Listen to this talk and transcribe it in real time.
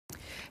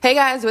Hey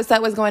guys, what's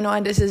up? What's going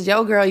on? This is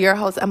your girl, your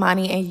host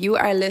Amani, and you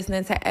are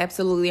listening to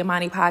Absolutely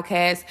Amani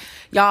podcast.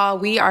 Y'all,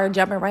 we are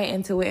jumping right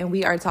into it, and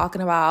we are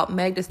talking about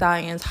Meg Thee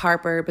Stallion's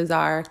Harpers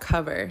Bazaar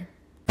cover.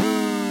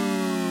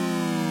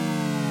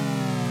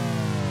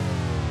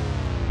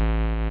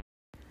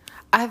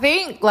 I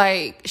think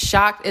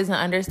shocked is an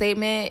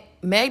understatement.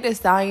 Meg Thee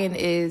Stallion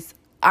is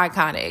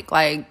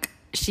iconic.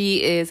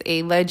 She is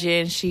a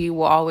legend. She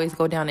will always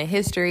go down in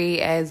history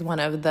as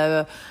one of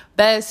the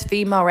best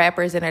female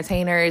rappers,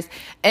 entertainers.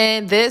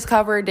 And this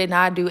cover did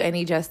not do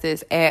any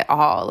justice at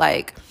all.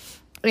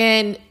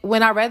 And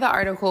when I read the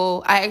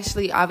article, I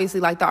actually obviously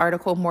liked the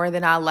article more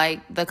than I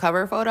liked the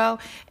cover photo.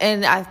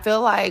 And I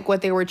feel like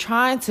what they were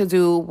trying to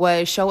do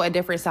was show a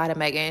different side of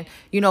Megan.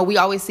 You know, we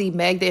always see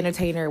Meg the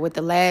entertainer with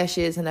the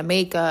lashes and the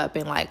makeup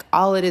and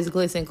all of this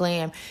glitz and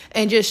glam,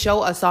 and just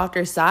show a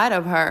softer side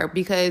of her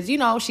because, you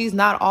know, she's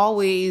not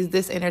always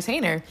this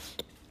entertainer.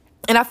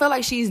 And I feel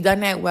like she's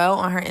done that well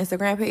on her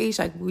Instagram page.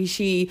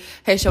 She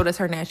has showed us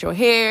her natural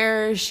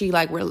hair. She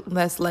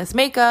less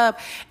makeup,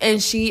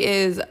 and she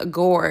is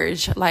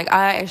gorge. I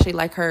actually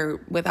like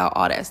her without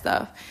all that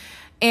stuff.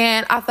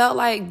 And I felt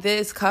like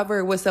this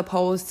cover was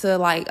supposed to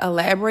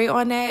elaborate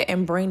on that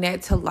and bring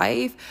that to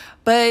life,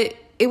 but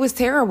it was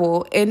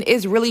terrible, and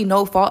it's really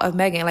no fault of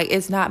Megan.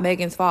 It's not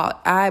Megan's fault.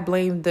 I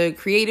blame the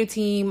creative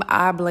team.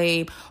 I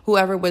blame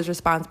whoever was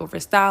responsible for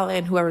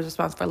styling, whoever was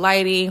responsible for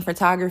lighting,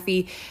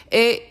 photography.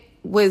 It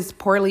was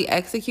poorly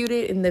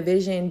executed, and the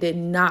vision did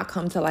not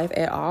come to life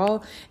at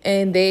all,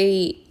 and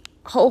they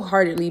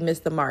wholeheartedly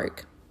missed the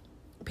mark,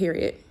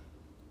 period.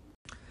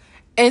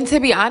 And to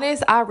be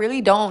honest, I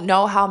really don't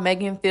know how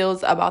Megan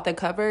feels about the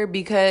cover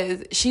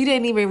because she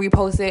didn't even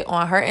repost it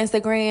on her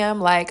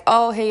Instagram.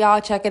 Oh, hey,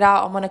 y'all, check it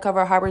out. I'm going to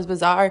cover Harpers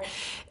Bazaar.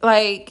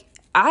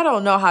 I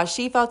don't know how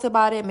she felt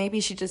about it. Maybe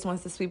she just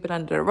wants to sweep it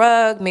under the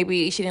rug.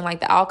 Maybe she didn't like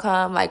the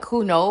outcome.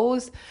 Who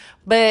knows?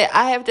 But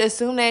I have to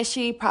assume that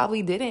she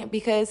probably didn't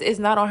because it's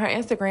not on her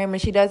Instagram,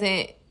 and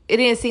it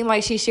didn't seem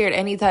like she shared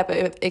any type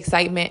of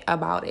excitement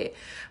about it.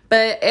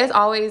 But as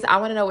always, I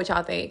want to know what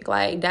y'all think.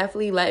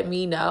 Definitely let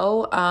me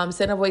know.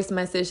 Send a voice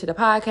message to the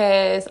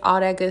podcast, all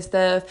that good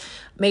stuff.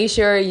 Make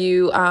sure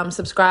you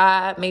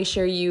subscribe. Make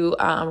sure you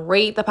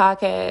rate the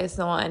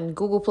podcast on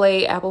Google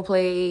Play, Apple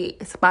Play,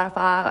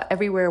 Spotify,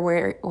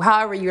 everywhere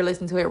however you're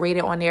listening to it, rate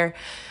it on there.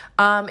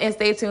 And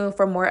stay tuned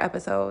for more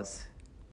episodes.